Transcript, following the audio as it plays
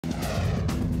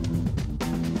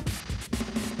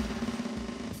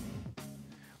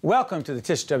Welcome to the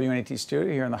Tisch WNET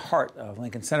studio here in the heart of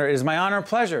Lincoln Center. It is my honor and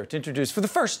pleasure to introduce for the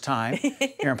first time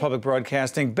here in public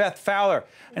broadcasting, Beth Fowler,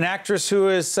 an actress who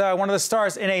is one of the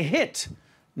stars in a hit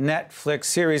Netflix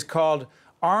series called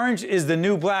Orange is the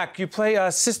New Black. You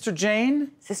play Sister Jane?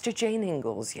 Sister Jane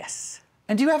Ingalls, yes.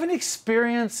 And do you have any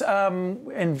experience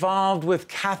involved with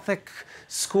Catholic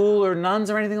school or nuns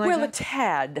or anything like that? Well, a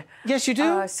tad. Yes, you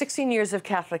do? 16 years of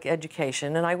Catholic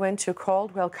education, and I went to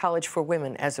Caldwell College for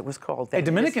Women, as it was called then. A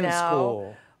Dominican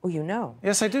school. Oh, you know.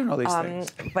 Yes, I do know these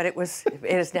things. But it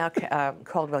is now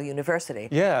Caldwell University.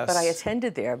 Yes. But I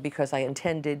attended there because I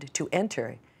intended to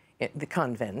enter the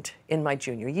convent in my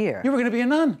junior year. You were going to be a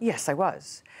nun? Yes, I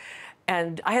was.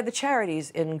 And I had the charities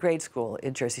in grade school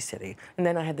in Jersey City, and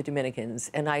then I had the Dominicans,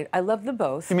 and I loved them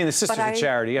both. You mean the Sisters of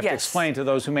Charity? You have to explain to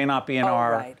those who may not be in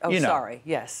our, right. Oh, sorry,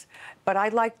 yes. But I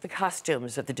liked the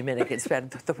costumes of the Dominicans,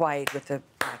 the white with the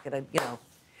black, and you know.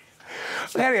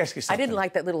 I got to ask you something. I didn't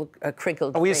like that little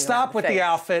crinkled thing. Will you stop with the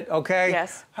outfit, okay?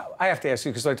 Yes. I have to ask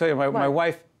you, because I tell you, my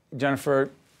wife,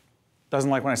 Jennifer, doesn't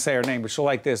like when I say her name, but she'll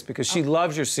like this, because she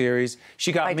loves your series.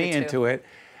 She got me into it.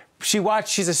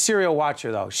 She's a serial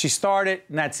watcher, though. She started,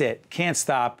 and that's it. Can't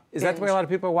stop. Is that the way a lot of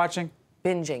people are watching?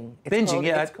 Binging. Binging,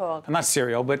 yeah. It's called. I'm not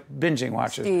serial, but binging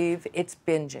watchers. Steve, it's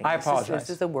binging. I apologize. This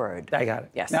is the word. I got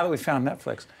it. Yes. Now that we found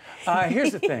Netflix.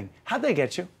 Here's the thing. How'd they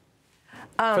get you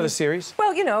for the series?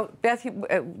 Well, you know, Beth,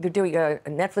 they're doing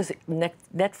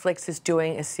Netflix is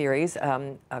doing a series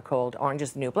called Orange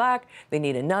is the New Black. They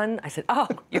need a nun. I said, oh,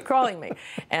 you're calling me.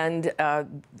 And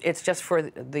it's just for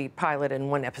the pilot in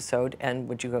one episode, and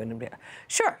would you go in and be,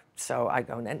 sure. So I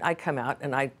go in, and I come out,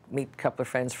 and I meet a couple of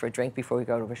friends for a drink before we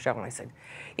go to a show, and I said,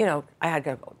 you know, I had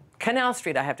to go. Canal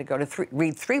Street, I have to go to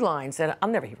read 3 lines, and I'll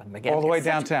never hear them again. All the way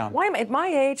downtown. Why am I, at my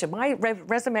age, at my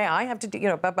resume, I have to do, you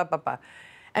know, blah, blah, blah, blah.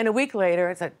 And a week later,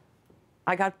 I said,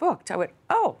 I got booked. I went,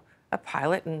 oh, a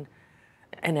pilot and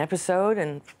an episode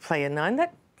and play a nun?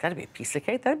 That'd be a piece of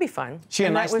cake. That'd be fun. She a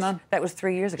nice nun? That was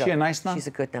 3 years ago. She a nice nun? She's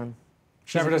a good nun.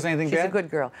 She never does anything bad? She's a good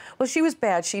girl. Well, she was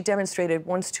bad. She demonstrated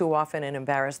once too often and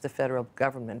embarrassed the federal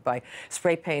government by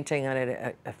spray painting on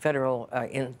a federal,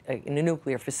 in a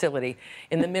nuclear facility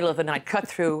in the middle of the night, cut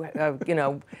through, you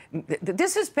know.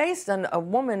 This is based on a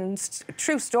woman's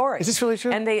true story. Is this really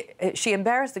true? And she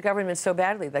embarrassed the government so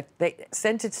badly that they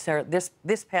sentenced her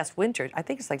this past winter, I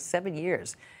think it's like 7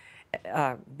 years,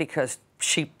 because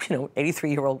she, you know,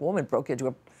 83-year-old woman broke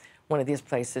into one of these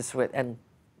places and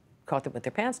caught them with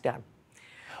their pants down.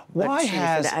 Why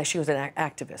she was an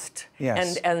activist.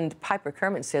 Yes. And Piper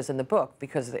Kerman says in the book,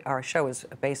 because our show is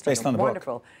based on the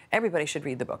wonderful, book. Everybody should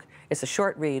read the book. It's a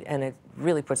short read, and it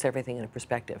really puts everything in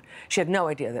perspective. She had no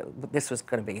idea that this was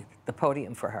going to be the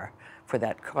podium for her, for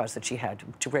that cause that she had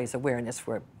to raise awareness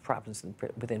for problems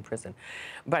within prison.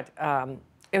 But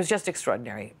it was just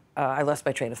extraordinary. I lost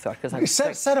my train of thought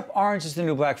because set up Orange is the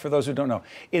New Black for those who don't know.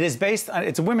 It is based on,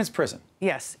 it's a women's prison.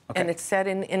 Yes, okay. And it's set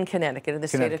in Connecticut, in the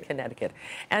state of Connecticut.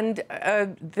 And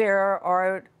there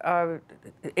are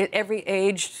every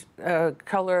age,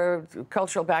 color,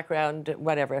 cultural background,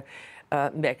 whatever,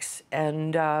 mix.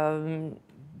 And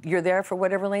you're there for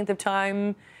whatever length of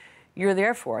time you're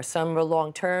there for. Some are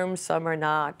long-term, some are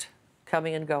not,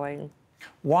 coming and going.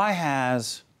 Why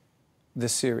has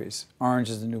this series, Orange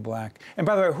is the New Black? And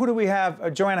by the way, who do we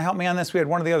have? Joanna, help me on this. We had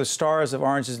one of the other stars of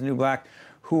Orange is the New Black,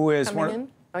 who is Oh,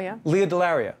 yeah? Leah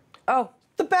Delaria. Oh.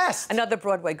 The best. Another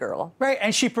Broadway girl. Right,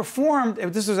 and she performed,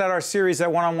 this was at our series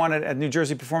at one-on-one at New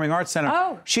Jersey Performing Arts Center.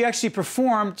 Oh. She actually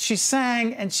performed, she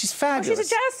sang, and she's fabulous. Oh,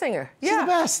 she's a jazz singer. She's the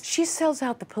best. She sells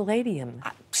out the Palladium.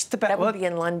 She's the best. That would be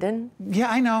in London.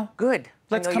 Yeah, I know. Good.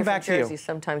 Let's come back to you.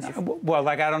 Sometimes well,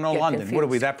 like, I don't know London. Confused. What are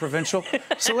we, that provincial?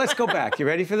 So let's go back. You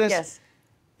ready for this? Yes.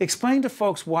 Explain to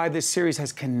folks why this series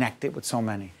has connected with so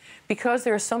many. Because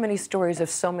there are so many stories of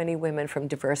so many women from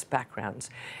diverse backgrounds,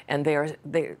 and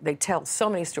they tell so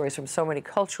many stories from so many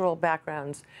cultural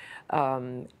backgrounds,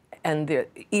 and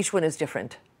each one is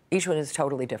different. Each one is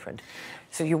totally different.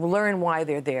 So you learn why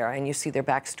they're there, and you see their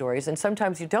backstories, and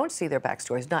sometimes you don't see their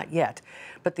backstories, not yet,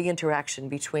 but the interaction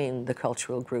between the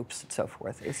cultural groups and so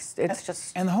forth. It's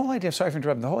just... And the whole idea, sorry for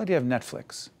interrupting, the whole idea of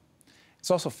Netflix,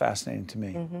 it's also fascinating to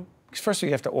me. Because first of all,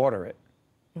 you have to order it.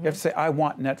 You have to say, I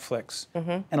want Netflix.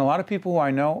 And a lot of people who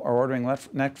I know are ordering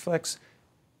Netflix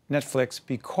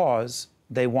because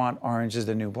they want Orange is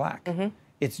the New Black.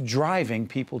 It's driving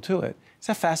people to it. Is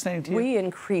that fascinating to you? We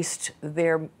increased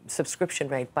their subscription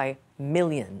rate by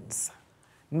millions.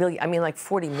 I mean, like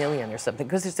 40 million or something,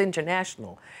 because it's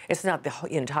international. It's not the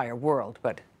entire world,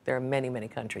 but there are many, many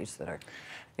countries that are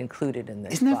included in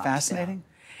this. Isn't that fascinating?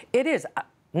 It is.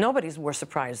 nobody's more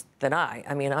surprised than I.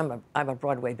 I mean, I'm a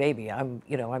Broadway baby. I'm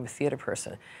a theater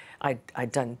person.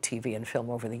 I've done TV and film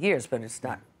over the years, but it's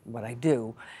not what I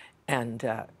do. And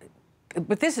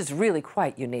but this is really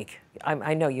quite unique.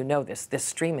 I know you know this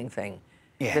streaming thing.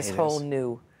 Yeah, this whole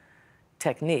new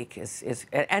technique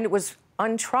and it was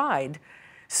untried.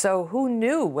 So who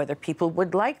knew whether people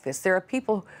would like this? There are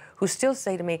people who still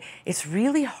say to me, it's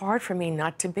really hard for me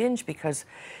not to binge because,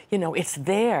 it's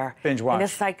there. Binge watch. And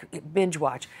it's like binge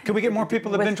watch. Can we get more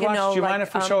people to binge watch? Do you mind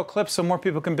if we show a clip so more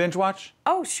people can binge watch?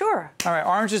 Oh, sure. All right,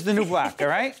 Orange is the New Black, all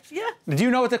right? Yeah. Do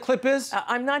you know what the clip is?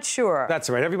 I'm not sure. That's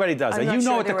all right, everybody does. I'm You not know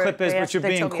sure. what the clip is, but you're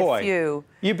being coy.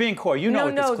 You're being coy. You know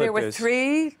what this clip is. No, there were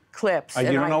 3 clips.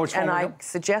 You don't know which one? And I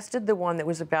suggested the one that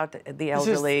was about the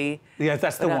elderly. Yeah,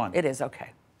 that's the one. It is,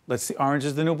 okay. Let's see, Orange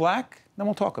is the New Black, then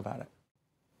we'll talk about it.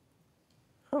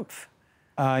 Oomph.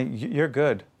 You're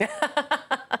good.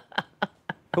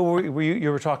 Who were you?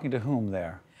 You were talking to whom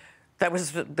there? That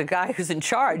was the guy who's in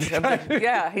charge of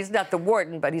yeah, he's not the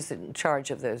warden, but he's in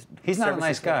charge of the He's not a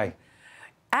nice guy.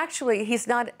 Actually, he's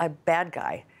not a bad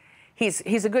guy.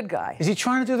 He's a good guy. Is he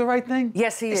trying to do the right thing?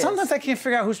 Yes, he is. Sometimes I can't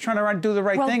figure out who's trying to do the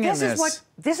right thing in this.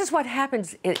 This is what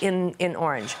happens in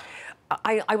Orange.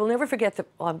 I will never forget the...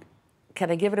 can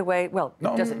I give it away? Well,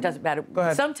 no, it doesn't matter. Go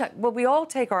ahead. Sometimes, well, we all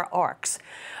take our arcs.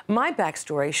 My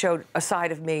backstory showed a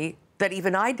side of me that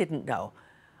even I didn't know.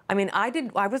 I mean,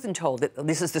 I wasn't told that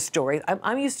this is the story.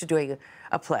 I'm used to doing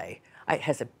a play. It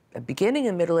has a beginning,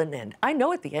 a middle, and an end. I know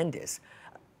what the end is.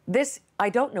 This, I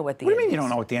don't know what the end is. What do you mean you don't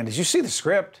know what the end is? You see the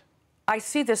script. I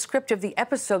see the script of the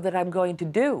episode that I'm going to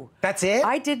do. That's it?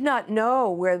 I did not know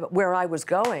where I was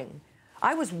going.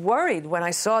 I was worried when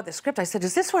I saw the script. I said,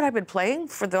 is this what I've been playing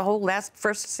for the whole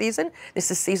first season?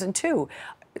 This is season 2.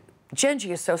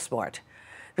 Genji is so smart.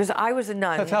 Because I was a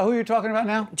nun. That's who you're talking about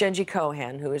now? Genji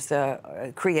Cohen, who is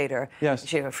the creator. Yes.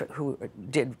 Who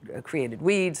created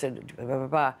Weeds and blah, blah,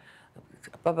 blah.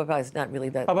 Blah, blah, blah is not really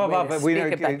that way to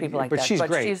speak about people like that. She's but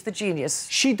great. She's the genius.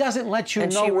 She doesn't let you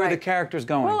know where the character's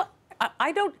going. Well,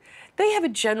 I don't... They have a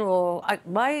general...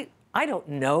 I don't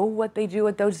know what they do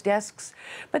at those desks,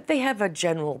 but they have a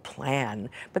general plan.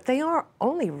 But they are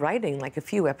only writing like a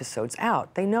few episodes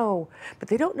out. They know, but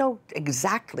they don't know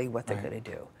exactly what they're going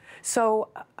to do. So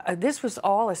this was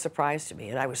all a surprise to me,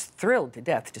 and I was thrilled to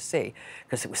death to see,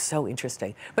 because it was so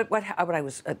interesting. But what I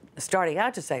was starting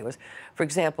out to say was, for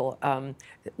example,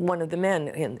 one of the men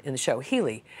in the show,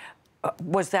 Healy,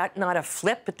 was that not a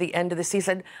flip at the end of the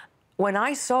season? When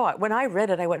I saw it, when I read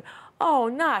it, I went, oh,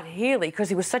 not Healy, because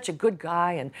he was such a good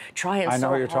guy and trying so hard. I know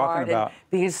what you're talking about.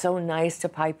 And being so nice to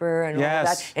Piper and all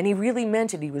that. And he really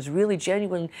meant it. He was really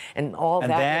genuine and all that.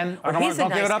 And then,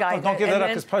 don't give it up, don't give that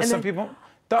up, because some people...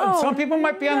 some people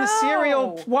might be on the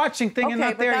serial watching thing and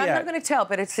not there yet. I'm not going to tell,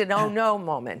 but it's an oh no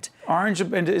moment. Orange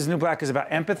is the New Black is about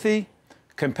empathy,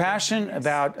 compassion,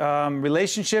 about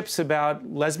relationships, about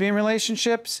lesbian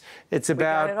relationships. It's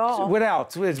about what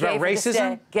else? It's about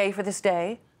racism. Gay for this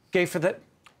day. Gay for the.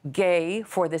 Gay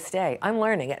for this day. I'm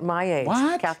learning at my age.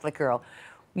 What? Catholic girl.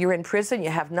 You're in prison, you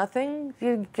have nothing,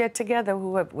 you get together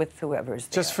with whoever's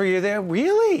there. Just for you there?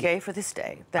 Really? Gay for this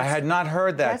day. I had not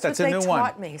heard that. That's a new one. That's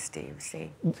what they taught me, Steve,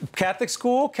 see. Catholic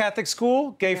school,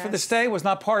 gay for this day was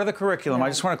not part of the curriculum. I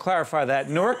just want to clarify that.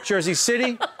 Newark, Jersey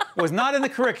City was not in the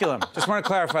curriculum. Just want to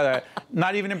clarify that.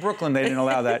 Not even in Brooklyn they didn't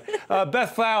allow that.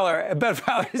 Beth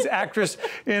Fowler is actress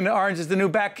in Orange is the New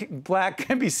Black,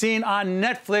 can be seen on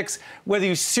Netflix, whether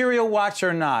you serial watch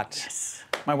or not. Yes.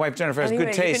 My wife Jennifer has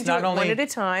good taste. Not only one at a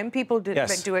time. People do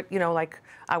it, like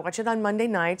I watch it on Monday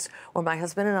nights, or my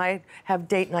husband and I have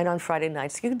date night on Friday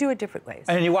nights. You can do it different ways.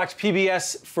 And you watch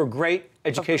PBS for great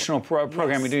educational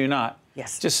programming, do you not?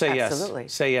 Yes. Just say yes. Absolutely.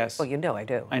 Say yes. Well, you know I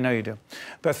do. I know you do.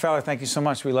 Beth Fowler, thank you so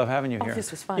much. We love having you here.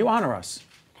 This was fun. You honor us.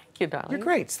 Thank you, darling. You're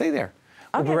great. Stay there.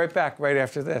 We'll be right back right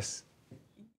after this.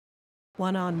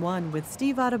 One-on-One with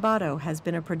Steve Adubato has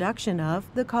been a production of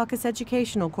the Caucus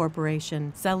Educational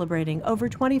Corporation, celebrating over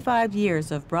 25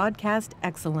 years of broadcast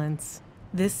excellence.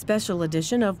 This special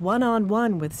edition of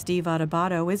One-on-One with Steve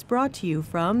Adubato is brought to you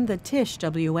from the Tisch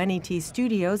WNET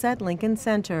studios at Lincoln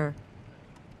Center.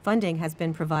 Funding has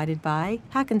been provided by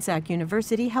Hackensack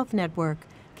University Health Network,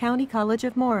 County College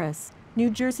of Morris, New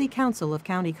Jersey Council of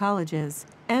County Colleges,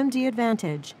 MD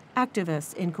Advantage,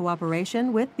 activists in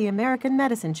cooperation with the American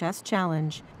Medicine Chest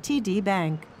Challenge, TD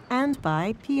Bank, and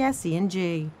by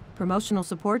PSE&G. Promotional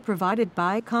support provided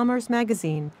by Commerce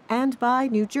Magazine and by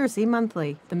New Jersey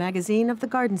Monthly, the magazine of the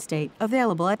Garden State,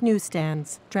 available at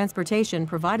newsstands. Transportation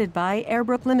provided by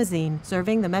Airbrook Limousine,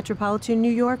 serving the metropolitan New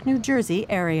York, New Jersey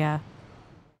area.